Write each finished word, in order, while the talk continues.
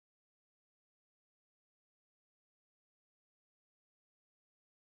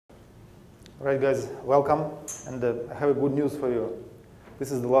All right, guys, welcome. And I have a good news for you.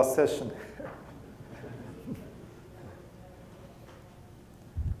 This is the last session.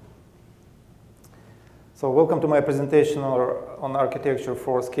 So welcome to my presentation on architecture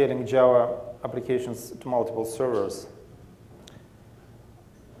for scaling Java applications to multiple servers.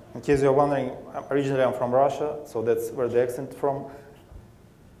 In case you're wondering, originally I'm from Russia, so that's where the accent from.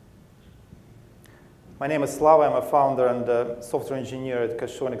 My name is Slava. I'm a founder and software engineer at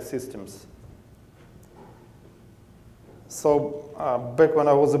Kashonic Systems. So back when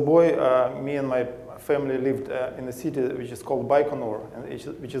I was a boy, me and my family lived in a city which is called Baikonur,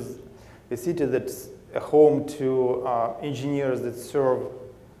 and which is a city that's a home to engineers that serve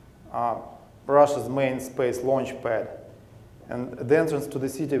Russia's main space launch pad. And at the entrance to the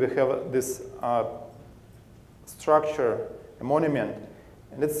city, we have this structure, a monument,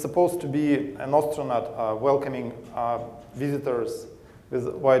 and it's supposed to be an astronaut welcoming visitors with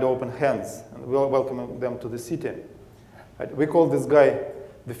wide open hands and welcoming them to the city. Right? We call this guy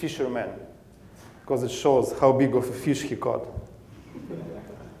the fisherman because it shows how big of a fish he caught.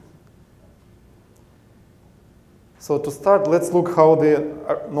 So to start, let's look how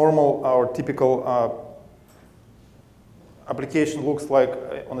the normal or typical application looks like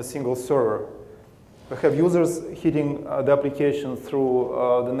on a single server. We have users hitting the application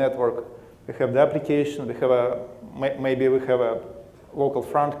through the network. We have the application. We have maybe we have a local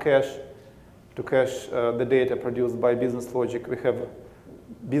front cache to cache the data produced by business logic. We have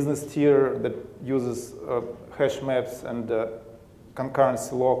business tier that uses hash maps and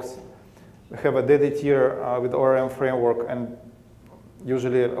concurrency logs. We have a data tier with ORM framework and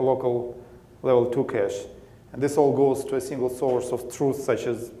usually a local level 2 cache. And this all goes to a single source of truth, such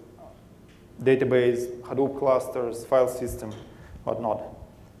as database, Hadoop clusters, file system, whatnot.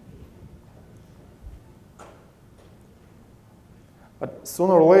 But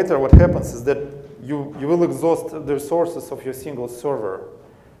sooner or later, what happens is that you will exhaust the resources of your single server,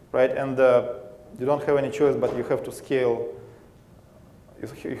 right? And you don't have any choice, but you have to scale.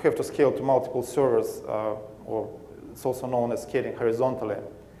 You have to scale to multiple servers, or it's also known as scaling horizontally.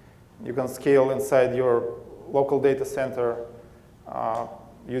 You can scale inside your local data center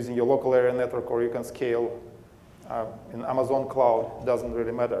using your local area network, or you can scale in Amazon cloud. It doesn't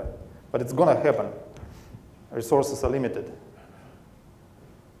really matter. But it's going to happen. Resources are limited.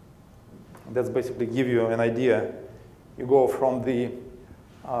 That's basically give you an idea. You go from the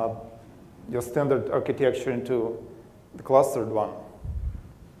your standard architecture into the clustered one.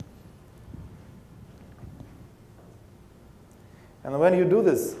 And when you do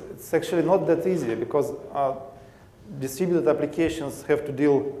this, it's actually not that easy because distributed applications have to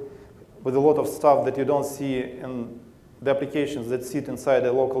deal with a lot of stuff that you don't see in the applications that sit inside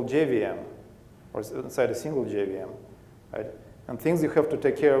a local JVM or inside a single JVM, right? And things you have to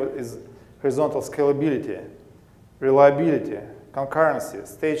take care of is horizontal scalability, reliability, concurrency,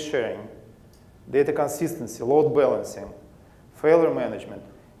 state sharing, data consistency, load balancing, failure management,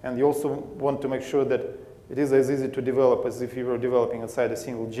 and you also want to make sure that it is as easy to develop as if you were developing inside a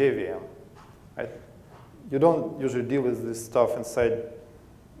single JVM. Right? You don't usually deal with this stuff inside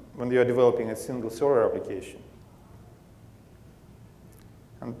when you are developing a single server application.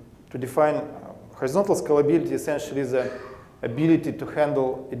 And to define horizontal scalability essentially is the ability to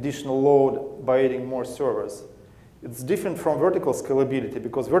handle additional load by adding more servers. It's different from vertical scalability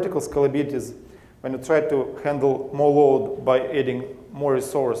because vertical scalability is when you try to handle more load by adding more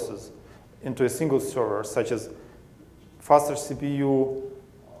resources into a single server, such as faster CPU,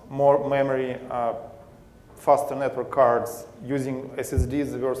 more memory, faster network cards, using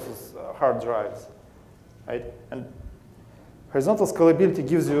SSDs versus hard drives, right? And horizontal scalability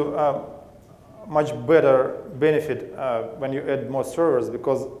gives you a much better benefit when you add more servers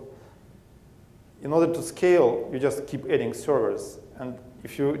because in order to scale, you just keep adding servers. And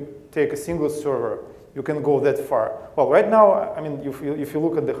if you take a single server, you can go that far. Well, right now, I mean, if you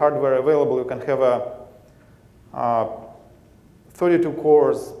look at the hardware available, you can have a 32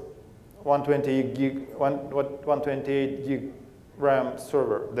 cores, 128 gig RAM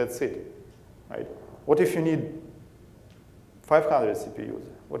server. That's it, right? What if you need 500 CPUs?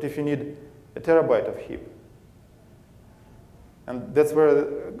 What if you need a terabyte of heap? And that's where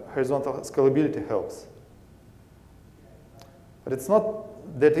the horizontal scalability helps. But it's not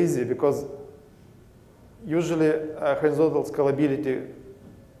that easy because usually horizontal scalability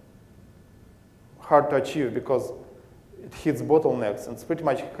hard to achieve because it hits bottlenecks, and it pretty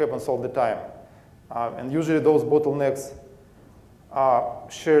much happens all the time. And usually those bottlenecks are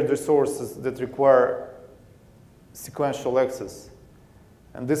shared resources that require sequential access.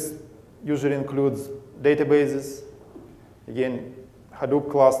 And this usually includes databases, again, Hadoop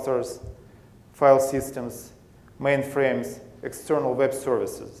clusters, file systems, mainframes, external web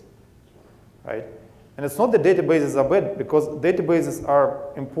services, right? And it's not that databases are bad, because databases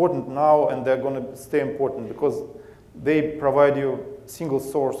are important now and they're going to stay important because they provide you single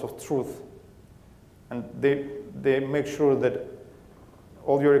source of truth. And they make sure that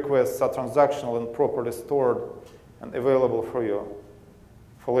all your requests are transactional and properly stored and available for you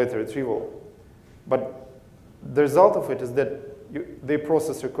for later retrieval. But the result of it is that they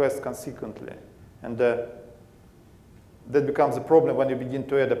process requests consequently. And that becomes a problem when you begin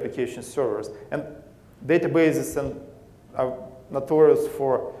to add application servers. And databases are notorious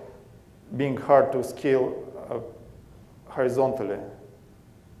for being hard to scale horizontally,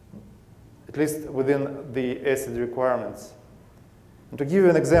 at least within the ACID requirements. And to give you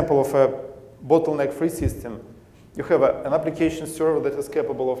an example of a bottleneck-free system, you have an application server that is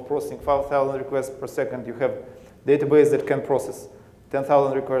capable of processing 5,000 requests per second. You have database that can process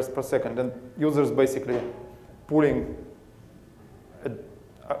 10,000 requests per second, and users basically pulling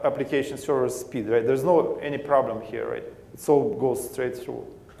application server speed, right? There's no any problem here, right? It all goes straight through.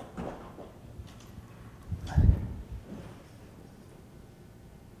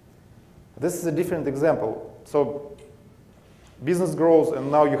 This is a different example. So business grows,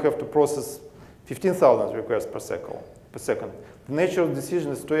 and now you have to process 15,000 requests per second. The nature of the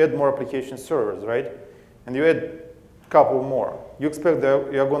decision is to add more application servers, right? And you add a couple more. You expect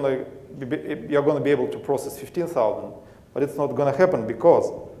that you're going to be able to process 15,000, but it's not going to happen because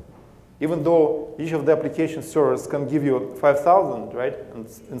even though each of the application servers can give you 5,000, right, and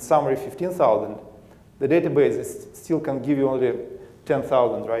in summary 15,000, the database still can give you only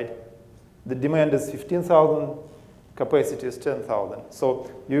 10,000, right? The demand is 15,000, capacity is 10,000.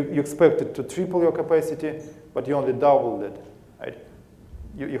 So you expect it to triple your capacity, but you only doubled it, right?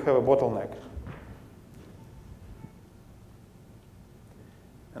 You have a bottleneck.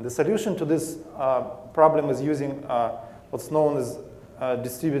 And the solution to this problem is using what's known as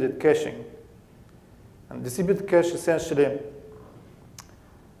distributed caching. And distributed cache essentially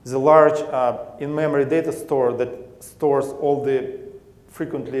is a large in-memory data store that stores all the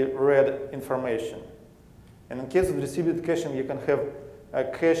frequently read information. And in case of distributed caching, you can have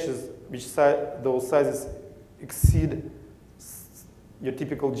caches which those sizes exceed your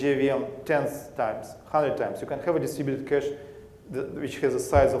typical JVM 10 times, 100 times. You can have a distributed cache which has a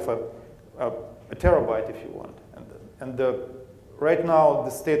size of a terabyte, if you want. And right now, the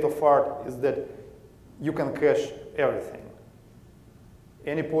state of art is that you can cache everything.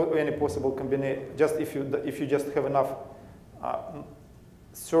 Any possible combination. Just if you just have enough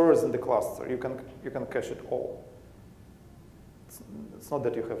servers in the cluster, you can cache it all. It's not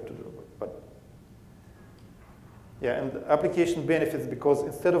that you have to do it, but yeah. And application benefits because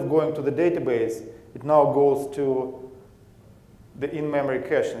instead of going to the database, it now goes to the in-memory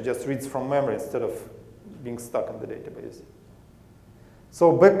cache and just reads from memory instead of being stuck in the database.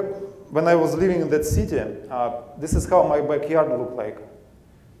 So back when I was living in that city, this is how my backyard looked like.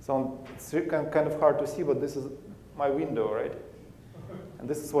 So it's kind of hard to see, but this is my window, right? And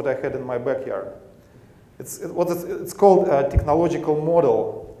this is what I had in my backyard. It's called a technological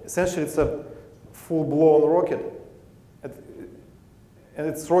model. Essentially, it's a full-blown rocket. And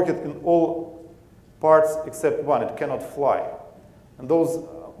it's rocket in all parts except one. It cannot fly. And those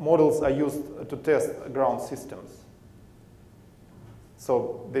models are used to test ground systems.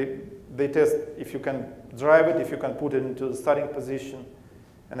 So they test if you can drive it, if you can put it into the starting position,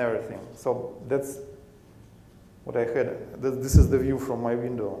 and everything. So that's what I had. This is the view from my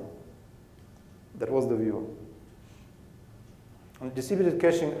window. That was the view. And distributed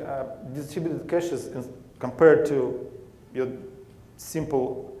caching, distributed caches compared to your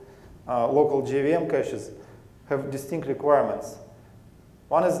simple local JVM caches have distinct requirements.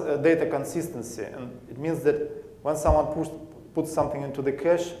 One is data consistency, and it means that when someone puts something into the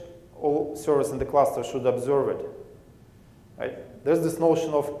cache, all servers in the cluster should observe it. Right? There's this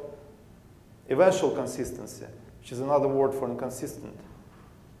notion of eventual consistency, which is another word for inconsistent.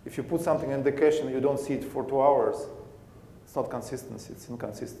 If you put something in the cache and you don't see it for 2 hours, it's not consistency, it's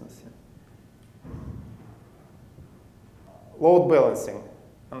inconsistency. Load balancing.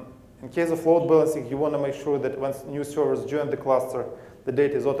 And in case of load balancing, you want to make sure that when new servers join the cluster, the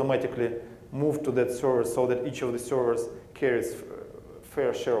data is automatically moved to that server so that each of the servers carries a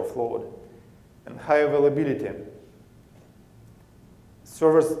fair share of load. And high availability.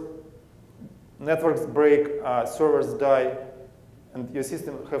 Networks break, servers die, and your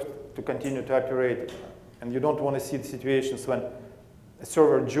system has to continue to operate. And you don't want to see the situations when a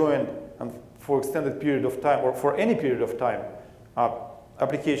server joined and for extended period of time, or for any period of time,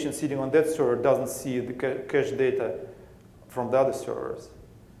 application sitting on that server doesn't see the cache data from the other servers.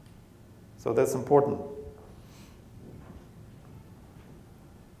 So that's important.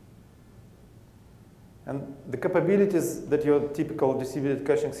 And the capabilities that your typical distributed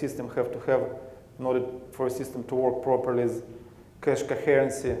caching system have to have in order for a system to work properly is cache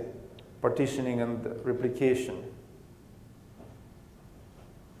coherency, partitioning, and replication.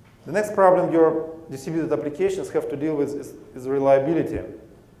 The next problem your distributed applications have to deal with is reliability.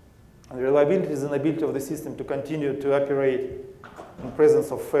 And reliability is an ability of the system to continue to operate in presence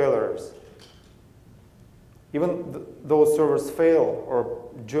of failures. Even though servers fail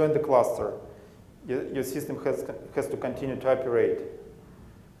or join the cluster, your system has to continue to operate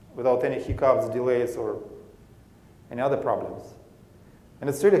without any hiccups, delays, or any other problems. And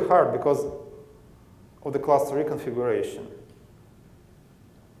it's really hard because of the cluster reconfiguration.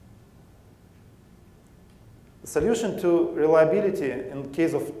 The solution to reliability in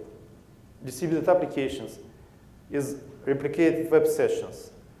case of distributed applications is replicated web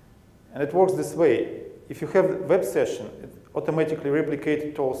sessions. And it works this way. If you have web session, it automatically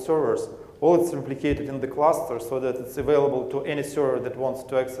replicated to all servers. All it's replicated in the cluster so that it's available to any server that wants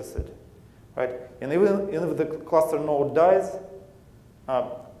to access it. Right? And even if the cluster node dies,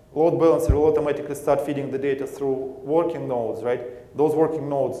 load balancer will automatically start feeding the data through working nodes. Right? Those working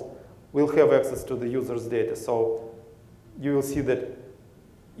nodes will have access to the user's data. So you will see that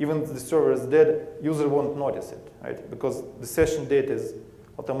even if the server is dead, user won't notice it, right? Because the session data is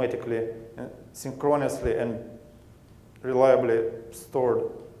automatically, synchronously, and reliably stored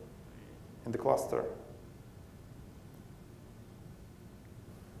in the cluster.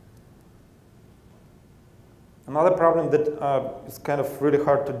 Another problem that is kind of really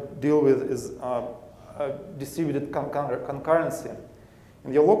hard to deal with is distributed concurrency.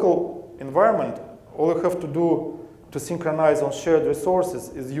 In your local environment, all you have to do to synchronize on shared resources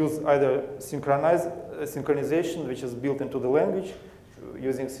is use either synchronization, which is built into the language,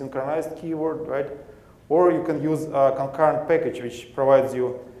 using synchronized keyword, right? Or you can use a concurrent package, which provides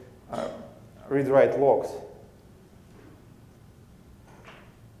you read-write logs.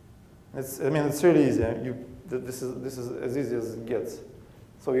 It's really easy. This is as easy as it gets.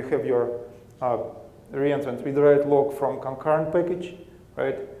 So you have your reentrant read-write log from concurrent package,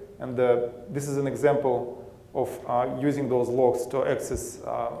 right? And this is an example of using those logs to access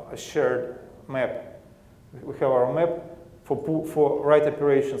a shared map. We have our map. For write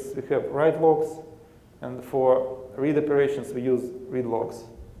operations, we have write logs, and for read operations, we use read logs.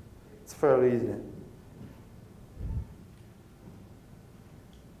 It's fairly easy.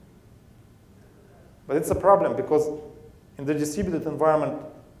 But it's a problem because in the distributed environment,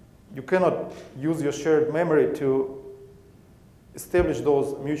 you cannot use your shared memory to establish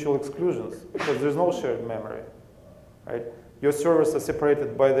those mutual exclusions because there's no shared memory, right? Your servers are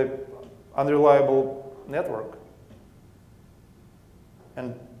separated by the unreliable network.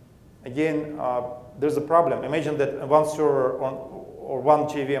 And again, there's a problem. Imagine that one server or one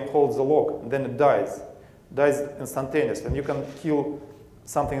JVM holds a log, and then it dies instantaneously. And you can kill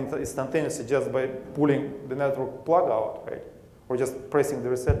something instantaneously just by pulling the network plug out, right? Or just pressing the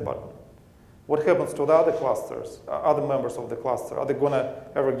reset button. What happens to the other clusters, other members of the cluster? Are they going to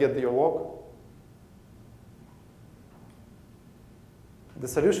ever get your log? The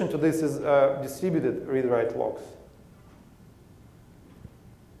solution to this is distributed read-write logs.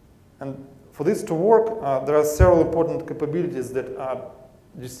 And for this to work, there are several important capabilities that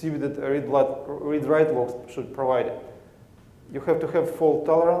distributed read-write logs should provide. You have to have fault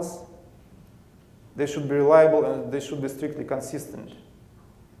tolerance. They should be reliable, and they should be strictly consistent.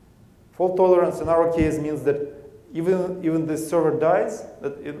 Fault tolerance in our case means that even the server dies,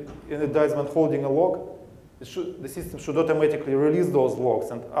 and it dies when holding a log, the system should automatically release those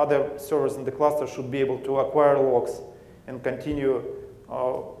logs, and other servers in the cluster should be able to acquire logs and continue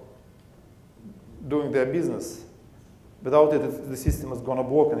doing their business. Without it, the system is going to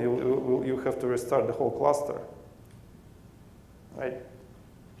block, and you have to restart the whole cluster. Right?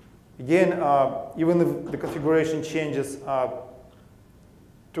 Again, even if the configuration changes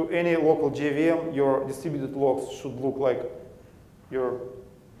to any local JVM, your distributed logs should look like your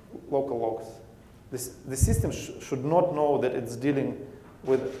local logs. The system should not know that it's dealing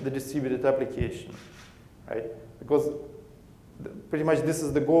with the distributed application, right? Because pretty much this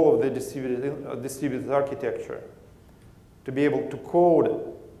is the goal of the distributed architecture, to be able to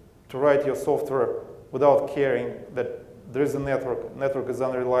code, to write your software without caring that there is a network is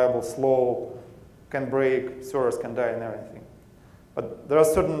unreliable, slow, can break, servers can die, and everything. But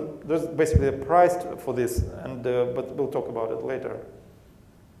there's basically a price for this, and but we'll talk about it later.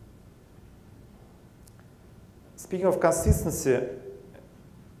 Speaking of consistency,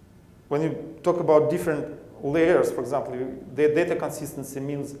 when you talk about different layers, for example, the data consistency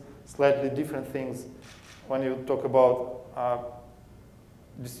means slightly different things when you talk about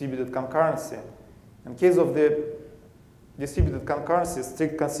distributed concurrency. In case of the distributed concurrency,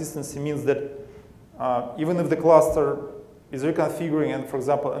 strict consistency means that even if the cluster is reconfiguring and, for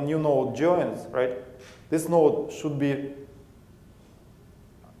example, a new node joins, right, this node should be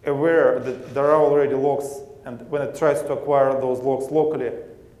aware that there are already locks, and when it tries to acquire those locks locally,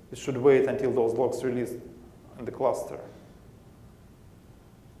 it should wait until those locks released in the cluster.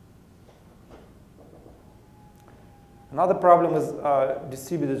 Another problem is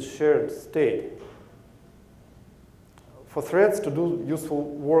distributed shared state. For threads to do useful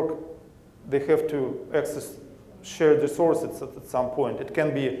work, they have to access shared resources at some point. It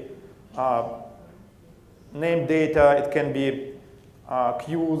can be named data, it can be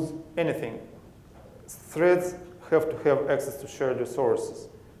queues, anything. Threads have to have access to shared resources,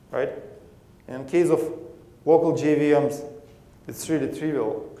 right? And in case of local JVMs, it's really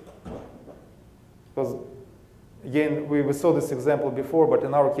trivial. Because, again, we saw this example before, but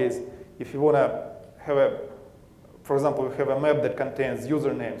in our case, if you want to have a, for example, we have a map that contains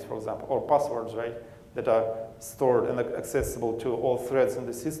usernames, for example, or passwords, right, that are stored and accessible to all threads in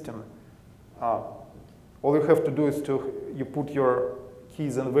the system. All you have to do is you put your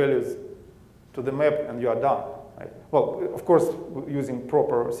keys and values to the map and you are done. Right? Well, of course, using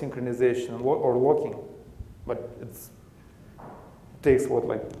proper synchronization or locking, but it takes what,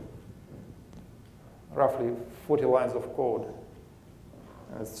 like roughly 40 lines of code,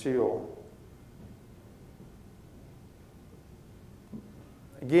 and it's trivial.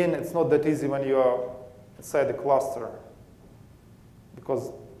 Again, it's not that easy when you are inside the cluster,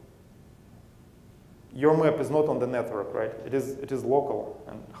 because your map is not on the network, right? It is local.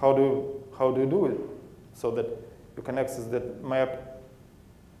 And how do you do it so that you can access that map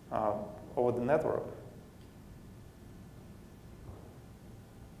over the network?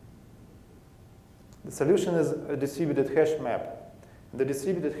 The solution is a distributed hash map. The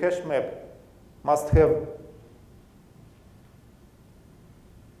distributed hash map must have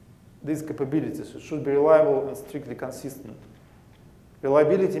these capabilities. It should be reliable and strictly consistent.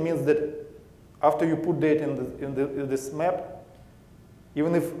 Reliability means that after you put data in this map,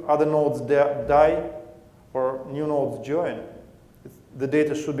 even if other nodes die or new nodes join, the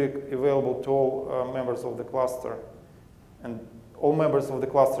data should be available to all members of the cluster. And all members of the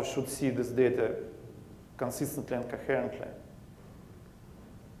cluster should see this data consistently and coherently.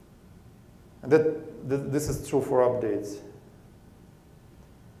 And this is true for updates.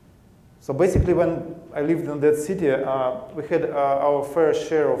 So basically, when I lived in that city, we had our fair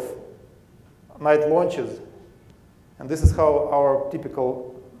share of night launches. And this is how our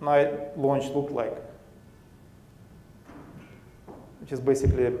typical night launch looked like, which is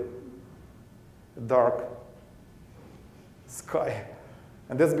basically a dark sky.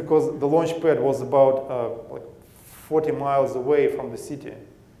 And that's because the launch pad was about like 40 miles away from the city.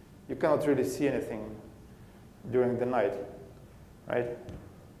 You cannot really see anything during the night, right?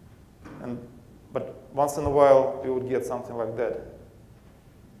 But once in a while, you would get something like that.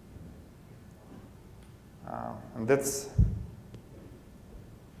 And that's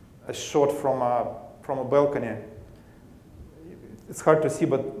a shot from a balcony. It's hard to see,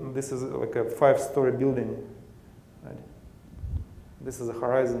 but this is like a 5-story building. Right? This is a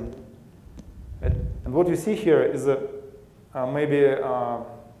horizon. Right? And what you see here is maybe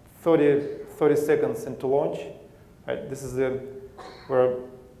 30 seconds into launch. Right? This is where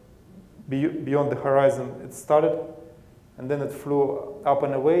beyond the horizon it started, and then it flew up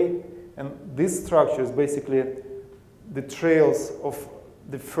and away. And this structure is basically the trails of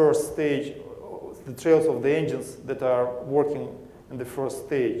the first stage, the trails of the engines that are working in the first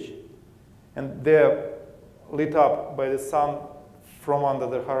stage. And they're lit up by the sun from under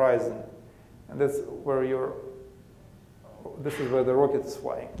the horizon. And that's where this is where the rocket is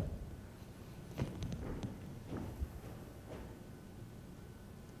flying.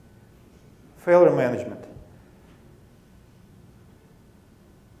 Failure management.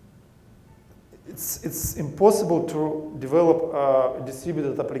 It's impossible to develop a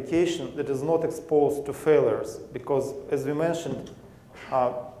distributed application that is not exposed to failures, because, as we mentioned,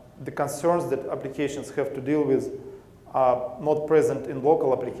 the concerns that applications have to deal with are not present in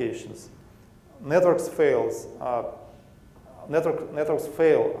local applications. Networks fail,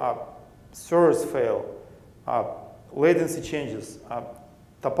 servers fail, latency changes,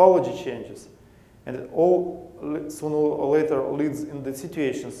 topology changes, and it all sooner or later leads in the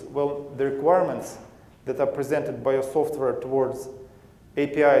situations where the requirements that are presented by your software towards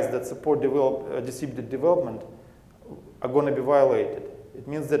APIs that support distributed development are going to be violated. It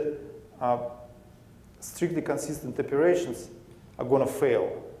means that strictly consistent operations are going to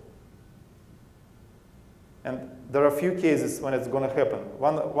fail. And there are a few cases when it's going to happen.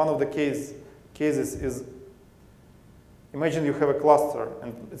 One of the cases is, imagine you have a cluster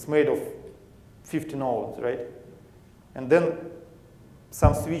and it's made of 50 nodes, right? And then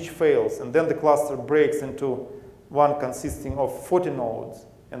some switch fails, and then the cluster breaks into one consisting of 40 nodes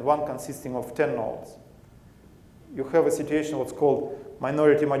and one consisting of 10 nodes. You have a situation what's called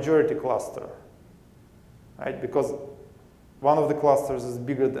minority-majority cluster, right? Because one of the clusters is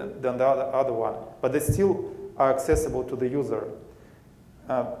bigger than the other one, but they still are accessible to the user.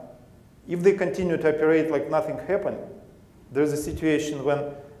 If they continue to operate like nothing happened, there's a situation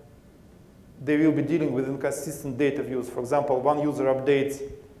when they will be dealing with inconsistent data views. For example, one user updates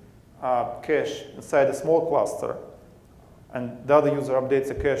cache inside a small cluster, and the other user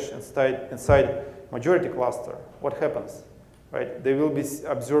updates a cache inside majority cluster. What happens? Right? They will be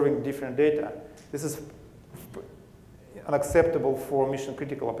observing different data. This is unacceptable for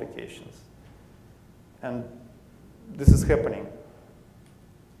mission-critical applications. And this is happening.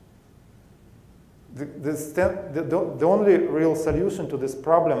 The only real solution to this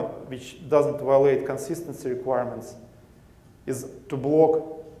problem, which doesn't violate consistency requirements, is to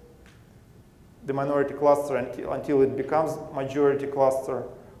block the minority cluster until it becomes majority cluster,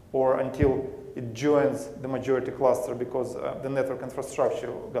 or until it joins the majority cluster because the network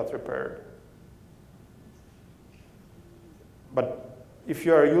infrastructure got repaired. But if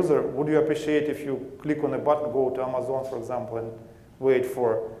you are a user, would you appreciate if you click on a button, go to Amazon, for example, and wait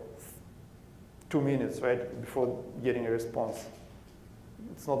for 2 minutes, right, before getting a response?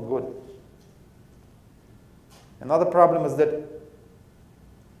 It's not good. Another problem is that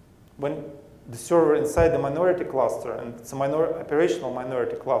when the server inside the minority cluster, and it's a operational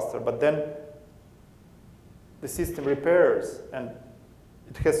minority cluster, but then the system repairs, and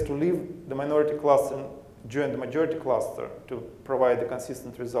it has to leave the minority cluster and join the majority cluster to provide the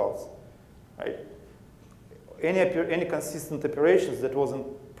consistent results, right? Any consistent operations that was in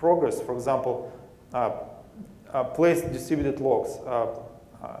progress, for example, place distributed logs,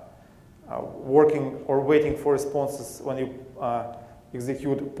 working or waiting for responses when you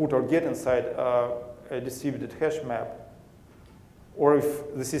execute put or get inside a distributed hash map, or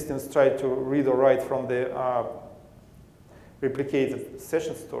if the systems try to read or write from the replicated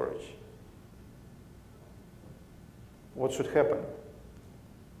session storage. What should happen?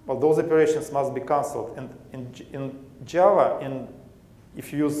 Well, those operations must be canceled. And in Java,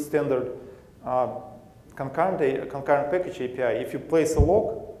 if you use standard concurrent package API, if you place a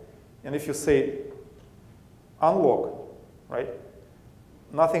log, and if you say unlock, right,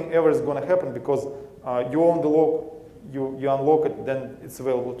 nothing ever is going to happen because you own the log, you unlock it, then it's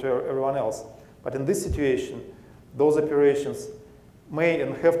available to everyone else. But in this situation, those operations may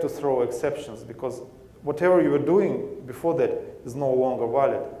and have to throw exceptions because whatever you were doing before that is no longer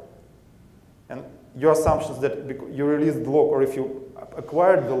valid. And your assumptions that you released the log, or if you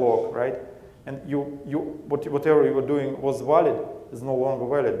acquired the log, right, and whatever you were doing was valid, is no longer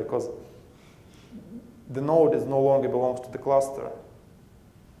valid because the node is no longer belongs to the cluster.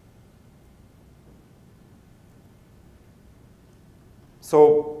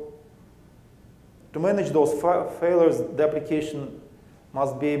 So to manage those failures, the application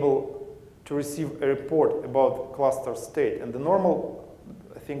must be able to receive a report about cluster state. And the normal,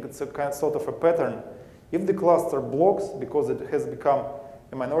 I think it's a sort of a pattern. If the cluster blocks because it has become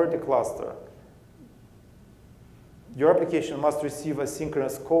a minority cluster, your application must receive a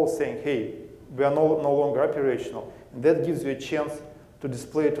synchronous call saying, hey, we are no longer operational. And that gives you a chance to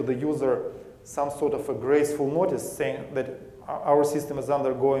display to the user some sort of a graceful notice saying that our system is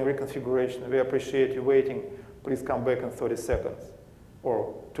undergoing reconfiguration. We appreciate you waiting. Please come back in 30 seconds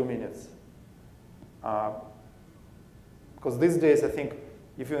or 2 minutes. Because these days, I think,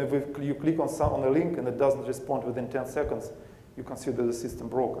 if you click on a link and it doesn't respond within 10 seconds, you consider the system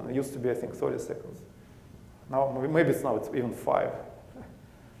broken. It used to be, I think, 30 seconds. Now, maybe it's even 5,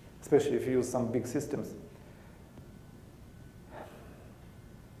 especially if you use some big systems.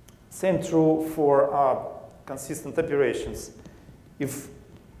 Same true for consistent operations. If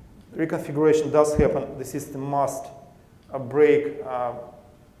reconfiguration does happen, the system must break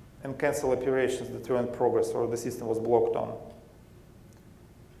and cancel operations that were in progress or the system was blocked on.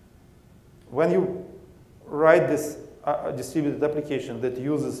 When you write this distributed application that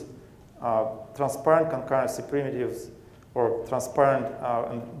uses transparent concurrency primitives or transparent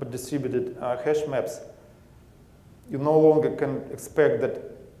but distributed hash maps, you no longer can expect that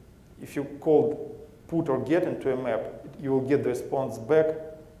if you call put or get into a map, you will get the response back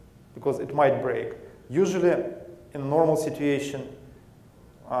because it might break. Usually, in a normal situation,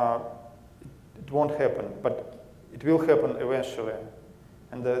 it won't happen, but it will happen eventually.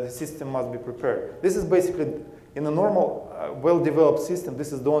 and the system must be prepared. This is basically, in a normal, well-developed system,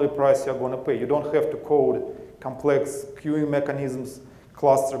 this is the only price you're going to pay. You don't have to code complex queuing mechanisms,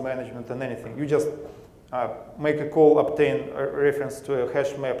 cluster management, and anything. You just make a call, obtain a reference to a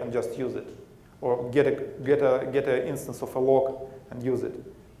hash map, and just use it, or get an instance of a lock and use it.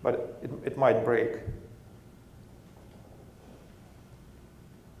 But it might break.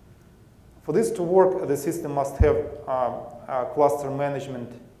 For this to work, the system must have a cluster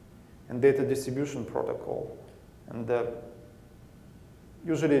management and data distribution protocol. And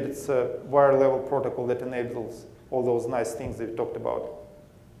usually it's a wire level protocol that enables all those nice things that we talked about.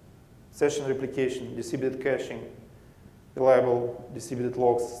 Session replication, distributed caching, reliable distributed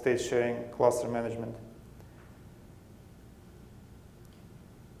logs, state sharing, cluster management.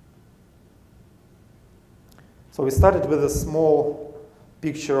 So we started with a small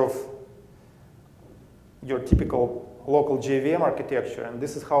picture of your typical local JVM architecture, and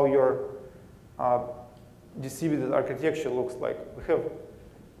this is how your distributed architecture looks like. We have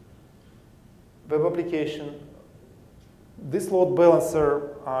web application. This load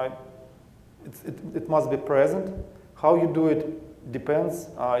balancer, it must be present. How you do it depends.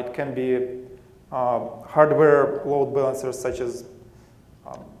 It can be hardware load balancers such as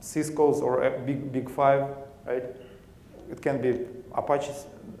Cisco's or Big Five, right? It can be Apache's.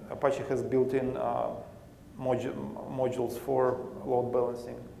 Apache has built-in modules for load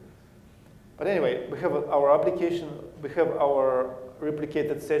balancing. But anyway, we have our application, we have our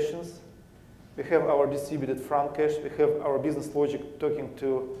replicated sessions, we have our distributed front cache, we have our business logic talking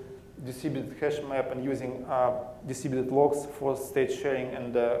to distributed hash map and using distributed logs for state sharing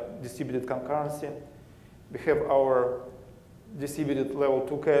and distributed concurrency. We have our distributed level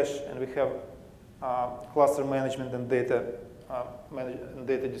 2 cache, and we have cluster management and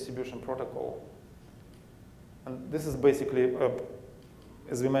data distribution protocol. And this is basically,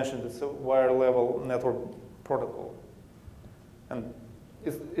 as we mentioned, it's a wire level network protocol. And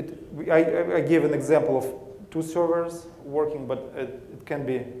I gave an example of 2 servers working, but it can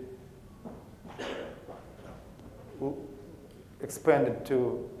be expanded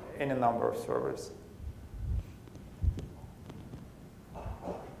to any number of servers.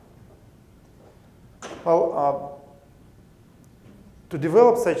 Well, to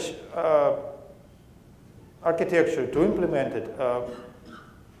develop such architecture, to implement it,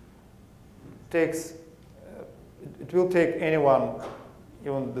 it will take anyone,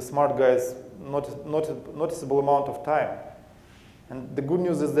 even the smart guys, noticeable amount of time. And the good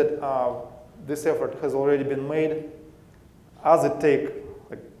news is that this effort has already been made. As it takes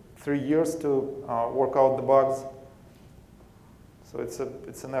like 3 years to work out the bugs, so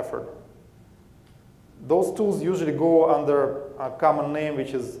it's an effort. Those tools usually go under a common name,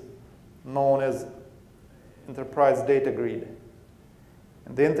 which is known as Enterprise Data Grid.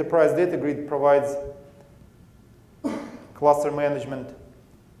 And the Enterprise Data Grid provides cluster management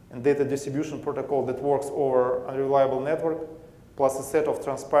and data distribution protocol that works over a reliable network, plus a set of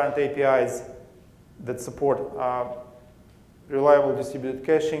transparent APIs that support reliable distributed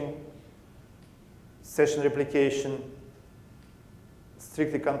caching, session replication,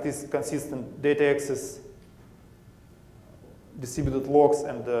 strictly consistent data access, distributed logs,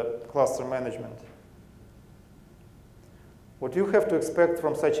 and cluster management. What you have to expect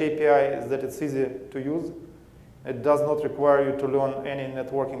from such API is that it's easy to use. It does not require you to learn any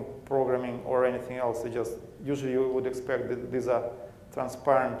networking programming or anything else. It just, usually you would expect that these are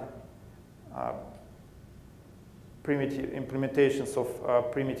transparent primitive implementations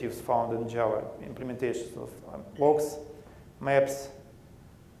of primitives found in Java, implementations of logs, maps.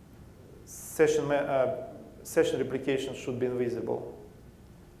 Session replication should be invisible.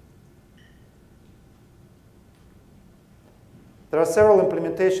 There are several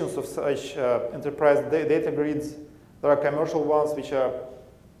implementations of such enterprise data grids. There are commercial ones which are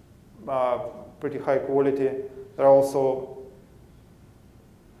pretty high quality. There are also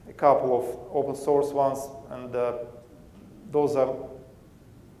a couple of open source ones, and those are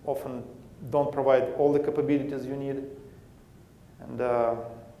often don't provide all the capabilities you need, and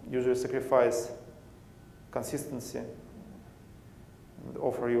usually sacrifice consistency and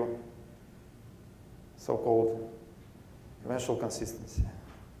offer you so-called eventual consistency.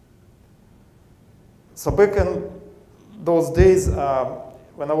 So back in those days,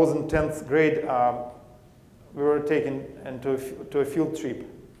 when I was in 10th grade, we were taken to a field trip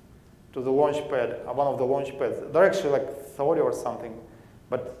to the launch pad, one of the launch pads. They're actually like 30 or something,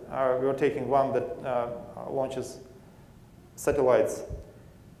 but we were taking one that launches satellites.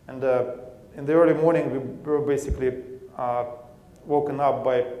 And in the early morning, we were basically woken up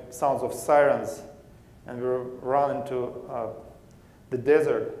by sounds of sirens, and we were run into the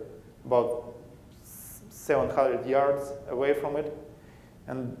desert, about 700 yards away from it.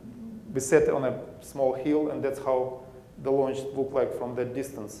 And we sat on a small hill, and that's how the launch looked like from that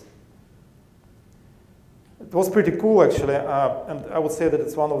distance. It was pretty cool, actually, and I would say that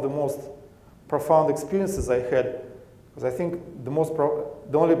it's one of the most profound experiences I had, because I think the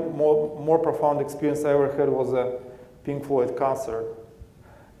only more profound experience I ever had was a Pink Floyd concert.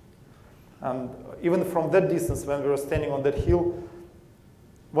 And even from that distance, when we were standing on that hill,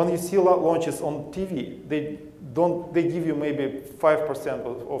 when you see launches on TV, they give you maybe 5%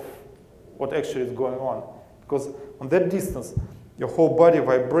 of what actually is going on. Because on that distance, your whole body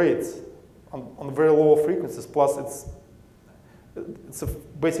vibrates on very low frequencies, plus it's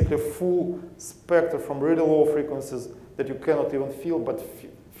basically a full spectrum from really low frequencies that you cannot even feel, but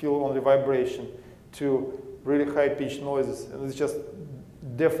feel only vibration, to really high-pitched noises. And it's just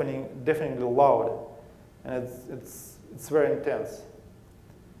deafeningly loud, and it's very intense.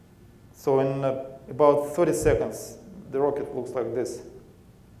 So in about 30 seconds, the rocket looks like this.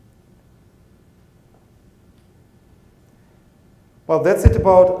 Well, that's it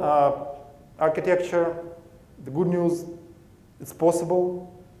about architecture. The good news, it's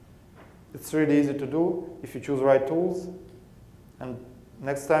possible. It's really easy to do if you choose the right tools. And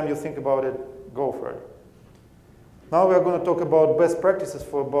next time you think about it, go for it. Now we are going to talk about best practices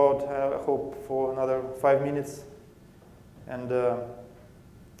for about, I hope, for another 5 minutes. And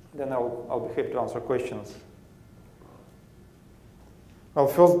then I'll be happy to answer questions. Well,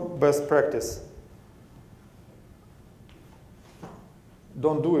 first, best practice.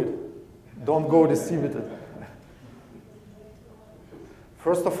 Don't do it. Don't go distributed.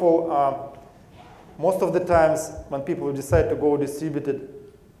 First of all, most of the times when people decide to go distributed,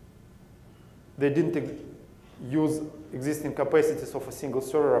 they didn't use existing capacities of a single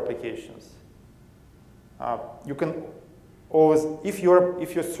server applications. You can always, if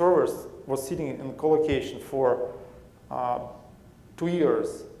your servers were sitting in colocation for 2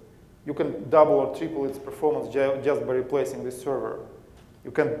 years, you can double or triple its performance just by replacing the server. You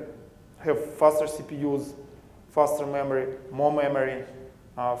can have faster CPUs, faster memory, more memory,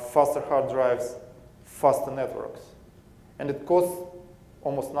 faster hard drives, faster networks. And it costs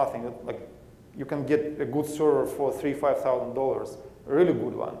almost nothing. Like, you can get a good server for $3,000 to $5,000, a really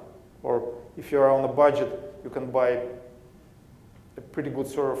good one. Or if you're on a budget, you can buy a pretty good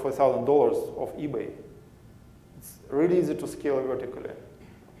server for $1,000 off eBay. It's really easy to scale vertically.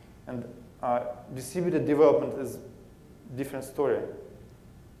 And distributed development is a different story.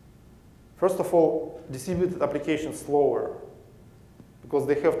 First of all, distributed applications slower, because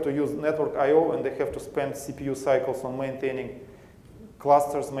they have to use network I/O and they have to spend CPU cycles on maintaining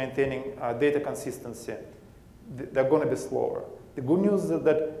clusters, maintaining data consistency. They're going to be slower. The good news is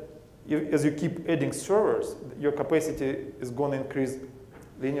that as you keep adding servers, your capacity is going to increase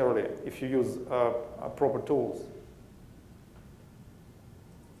linearly if you use proper tools.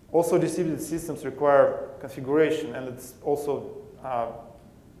 Also, distributed systems require configuration, and it's also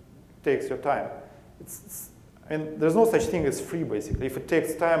takes your time. And there's no such thing as free, basically. If it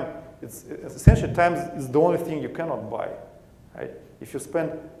takes time, it's essentially time is the only thing you cannot buy. Right? If you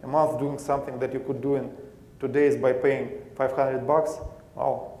spend a month doing something that you could do in 2 days by paying $500,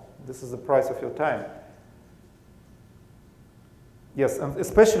 well, this is the price of your time. Yes, and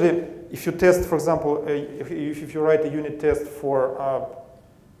especially if you test, for example, if you write a unit test for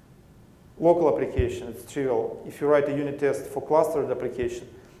local application, it's trivial. If you write a unit test for clustered application,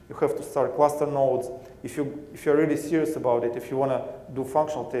 you have to start cluster nodes. If you're really serious about it, if you want to do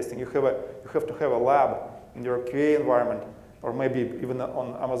functional testing, you have to have a lab in your QA environment, or maybe even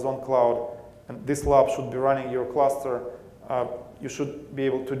on Amazon Cloud. And this lab should be running your cluster. You should be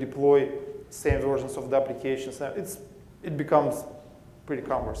able to deploy same versions of the applications. It becomes pretty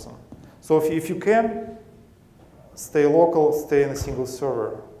cumbersome. So if you can, stay local, stay in a single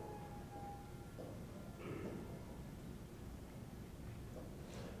server.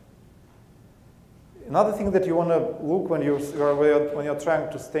 Another thing that you want to look when you're trying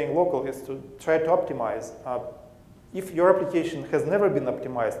to stay local is to try to optimize. If your application has never been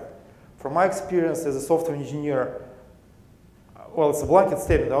optimized, from my experience as a software engineer, well, it's a blanket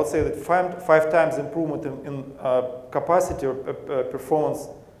statement. I would say that five times improvement in capacity or performance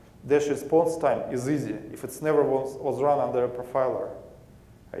dash response time is easy if it's never was run under a profiler.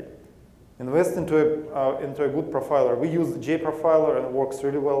 Right? Invest into a good profiler. We use JProfiler and it works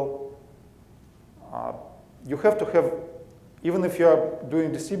really well. You have to have, even if you are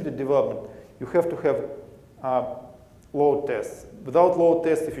doing distributed development, you have to have load tests. Without load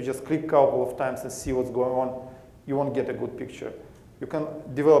tests, if you just click a couple of times and see what's going on, you won't get a good picture. You can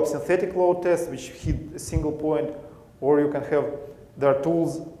develop synthetic load tests which hit a single point, or you can have there are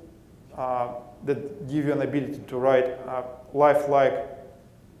tools that give you an ability to write lifelike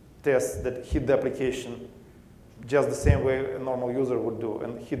tests that hit the application just the same way a normal user would do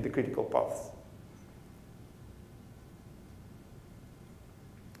and hit the critical paths.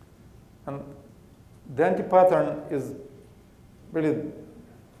 And the anti-pattern is really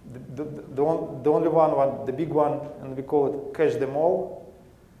the only one, the big one, and we call it cache them all.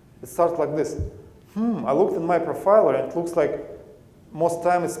 It starts like this. I looked in my profiler and it looks like most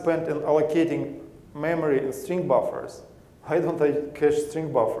time is spent in allocating memory in string buffers. Why don't I cache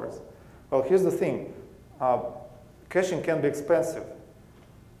string buffers? Well, here's the thing. Caching can be expensive.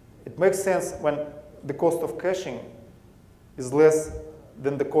 It makes sense when the cost of caching is less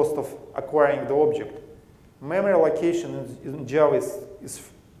than the cost of acquiring the object. Memory allocation in Java is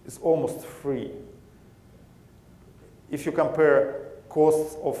almost free. If you compare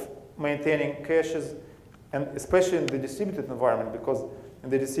costs of maintaining caches, and especially in the distributed environment, because in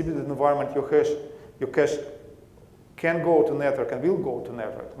the distributed environment your cache can go to network and will go to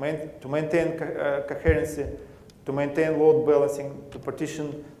network to maintain coherency, to maintain load balancing, to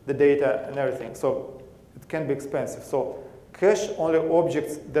partition the data and everything. So it can be expensive. So cache only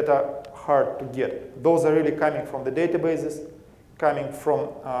objects that are hard to get. Those are really coming from the databases, coming from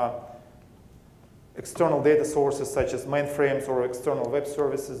external data sources such as mainframes or external web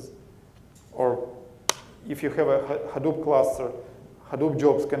services. Or if you have a Hadoop cluster, Hadoop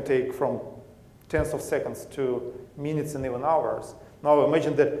jobs can take from tens of seconds to minutes and even hours. Now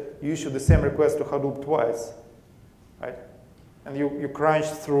imagine that you issue the same request to Hadoop twice, right? And you crunch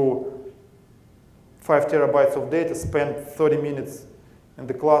through 5 terabytes of data, spend 30 minutes in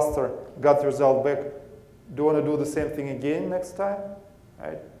the cluster, got the result back. Do you want to do the same thing again next time?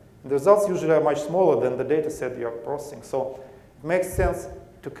 Right? And the results usually are much smaller than the data set you're processing. So it makes sense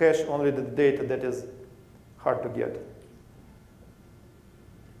to cache only the data that is hard to get.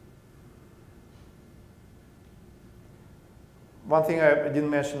 One thing I didn't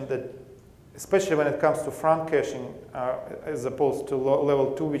mention, that especially when it comes to front caching, as opposed to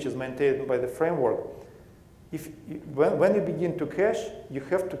level 2, which is maintained by the framework, when you begin to cache, you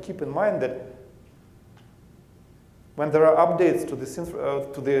have to keep in mind that when there are updates to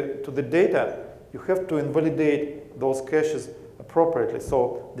the data, you have to invalidate those caches appropriately.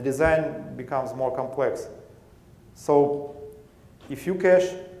 So the design becomes more complex. So if you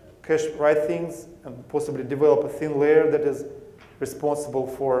cache right things and possibly develop a thin layer that is responsible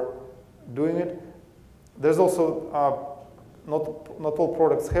for doing it. There's also, not all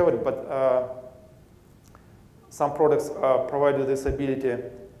products have it, but some products provide you this ability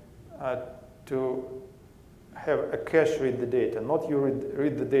to have a cache read the data. Not you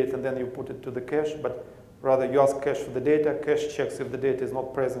read the data and then you put it to the cache, but rather you ask cache for the data, cache checks if the data is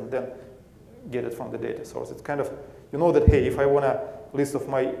not present, then get it from the data source. It's kind of, you know that, hey, if I want a list of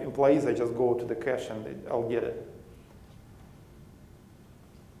my employees, I just go to the cache and I'll get it.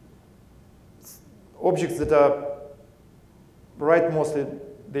 Objects that are write mostly,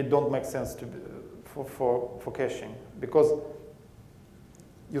 they don't make sense to be, for caching, because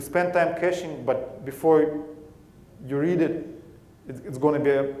you spend time caching, but before you read it, it's going to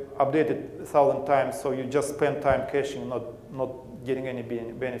be updated 1,000 times, so you just spend time caching, not getting any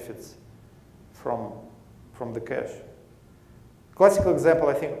benefits from the cache. Classical example,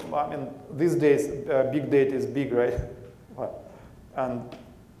 I think, I mean, these days, big data is big, right? And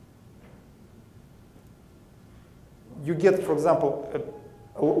you get, for example,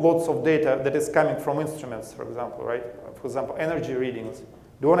 lots of data that is coming from instruments, for example, right? For example, energy readings. Do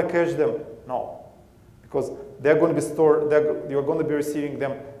you want to cache them? No, because they're going to be stored, you're going to be receiving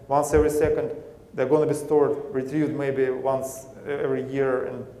them once every second. They're going to be stored, retrieved maybe once every year,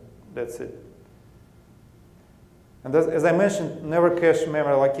 and that's it. And as I mentioned, never cache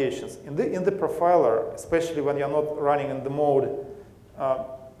memory allocations. In the profiler, especially when you're not running in the mode,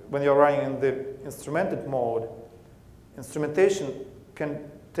 when you're running in the instrumented mode, instrumentation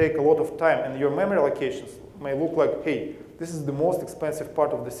can take a lot of time, and your memory allocations may look like, hey, this is the most expensive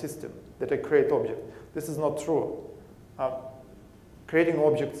part of the system that I create objects. This is not true. Creating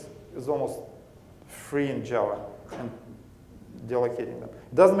objects is almost free in Java, and deallocating them.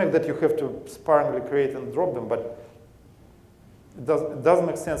 It doesn't make that you have to sparingly create and drop them, but it does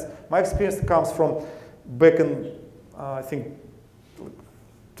make sense. My experience comes from back in, I think,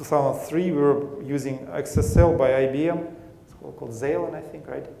 2003, we were using XSL by IBM. It's called Xalen, I think,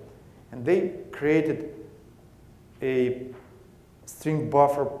 right? And they created a string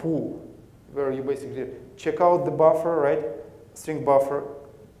buffer pool where you basically check out the buffer, right? String buffer,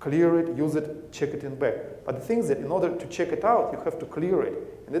 clear it, use it, check it in back. But the thing is that in order to check it out, you have to clear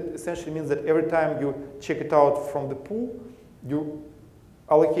it. And that essentially means that every time you check it out from the pool, you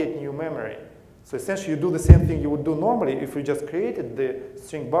allocate new memory. So essentially, you do the same thing you would do normally if you just created the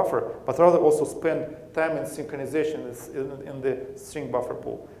string buffer, but rather also spend time in synchronization in the string buffer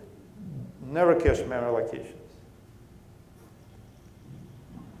pool. Never cache memory allocations.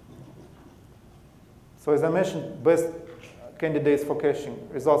 So as I mentioned, best candidates for caching: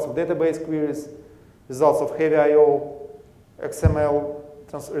 results of database queries, results of heavy I/O, XML,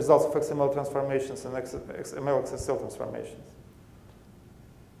 results of XML transformations, and XML XSL transformations.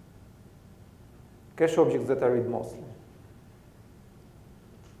 Cache objects that I read mostly.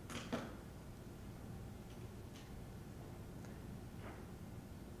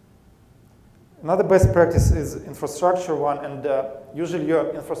 Another best practice is infrastructure one, and usually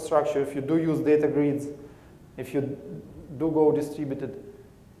your infrastructure, if you do use data grids, if you do go distributed,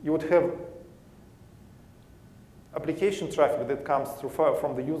 you would have application traffic that comes through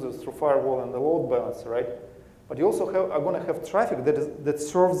from the users through firewall and the load balancer, right? But you also are going to have traffic that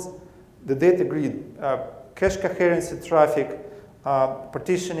serves the data grid, cache coherency traffic,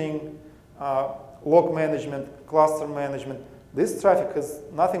 partitioning, log management, cluster management. This traffic has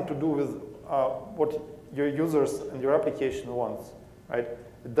nothing to do with what your users and your application wants, right?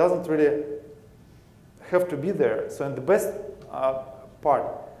 It doesn't really have to be there. So the best part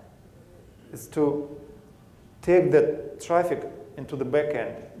is to take that traffic into the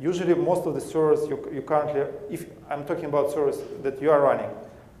backend. Usually most of the servers you currently, if I'm talking about servers that you are running,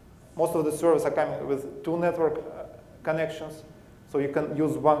 most of the servers are coming with 2 network connections. So you can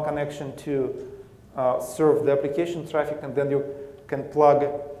use one connection to serve the application traffic, and then you can plug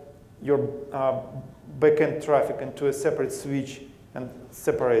your backend traffic into a separate switch and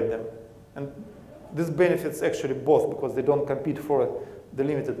separate them. And this benefits actually both because they don't compete for the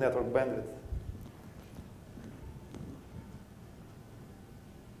limited network bandwidth.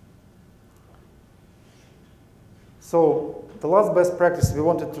 So the last best practice we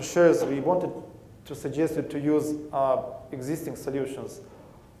wanted to share is we wanted to suggest you to use existing solutions.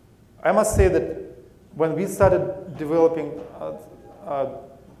 I must say that when we started developing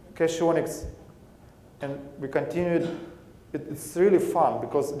Cacheonics and we continued, it's really fun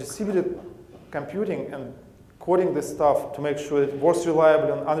because distributed computing and coding this stuff to make sure it works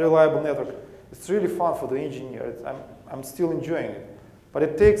reliably on unreliable network, it's really fun for the engineer. I'm still enjoying it. But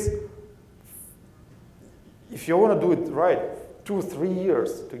it takes, if you want to do it right, 2-3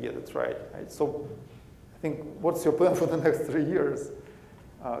 years to get it right. So I think, what's your plan for the next 3 years?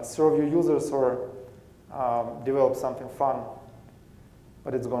 Serve your users or develop something fun,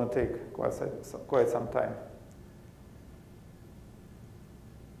 but it's going to take quite some time.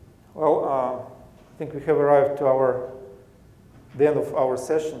 Well, I think we have arrived to the end of our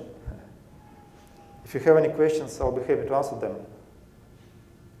session. If you have any questions, I'll be happy to answer them.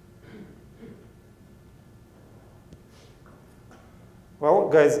 Well,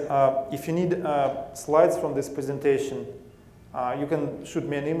 guys, if you need slides from this presentation, you can shoot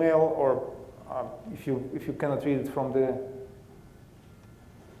me an email, or if you cannot read it from the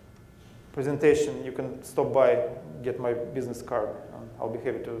presentation, you can stop by, get my business card. I'll be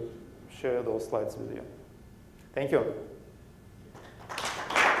happy to share those slides with you. Thank you.